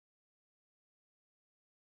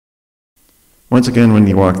Once again, when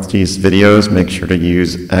you watch these videos, make sure to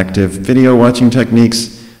use active video watching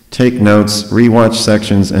techniques, take notes, rewatch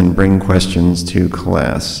sections, and bring questions to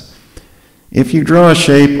class. If you draw a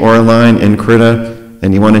shape or a line in Krita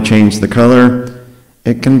and you want to change the color,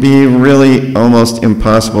 it can be really almost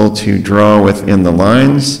impossible to draw within the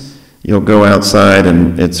lines. You'll go outside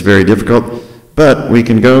and it's very difficult, but we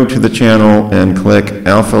can go to the channel and click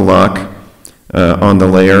Alpha Lock on the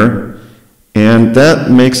layer, and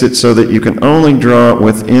that makes it so that you can only draw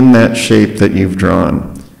within that shape that you've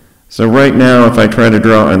drawn. So right now, if I try to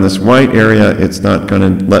draw in this white area, it's not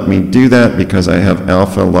going to let me do that because I have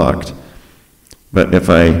alpha locked. But if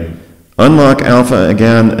I unlock alpha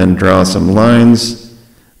again and draw some lines,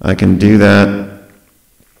 I can do that.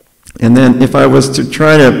 And then if I was to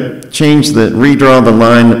try to redraw the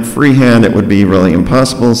line freehand, it would be really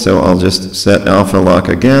impossible, so I'll just set alpha lock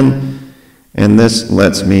again, and this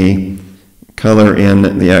lets me color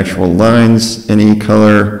in the actual lines, any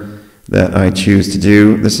color that I choose to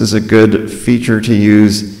do. This is a good feature to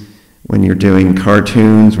use when you're doing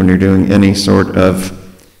cartoons, when you're doing any sort of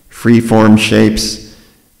free-form shapes.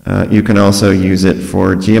 You can also use it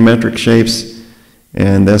for geometric shapes,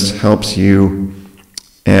 and this helps you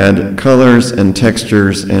add colors and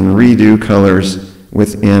textures and redo colors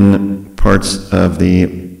within parts of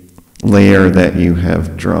the layer that you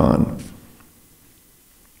have drawn.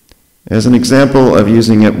 As an example of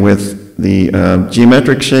using it with the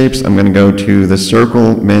geometric shapes, I'm going to go to the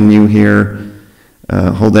circle menu here,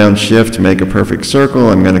 hold down Shift to make a perfect circle.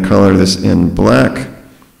 I'm going to color this in black.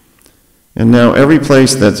 And now every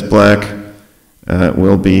place that's black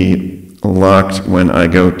will be locked when I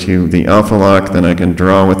go to the alpha lock. Then I can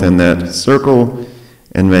draw within that circle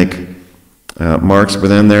and make marks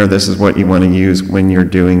within there. This is what you want to use when you're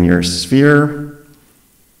doing your sphere.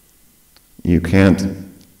 You can't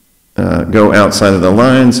go outside of the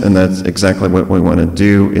lines, and that's exactly what we want to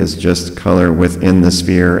do, is just color within the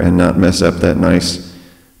sphere and not mess up that nice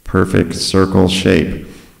perfect circle shape.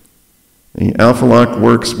 The alpha lock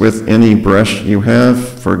works with any brush you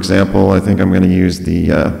have. For example, I think I'm going to use the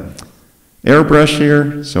airbrush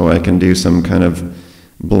here, so I can do some kind of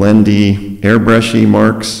blendy airbrushy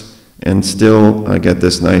marks, and still I get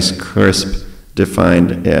this nice crisp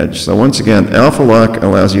defined edge. So once again, alpha lock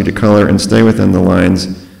allows you to color and stay within the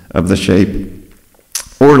lines of the shape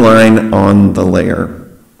or line on the layer.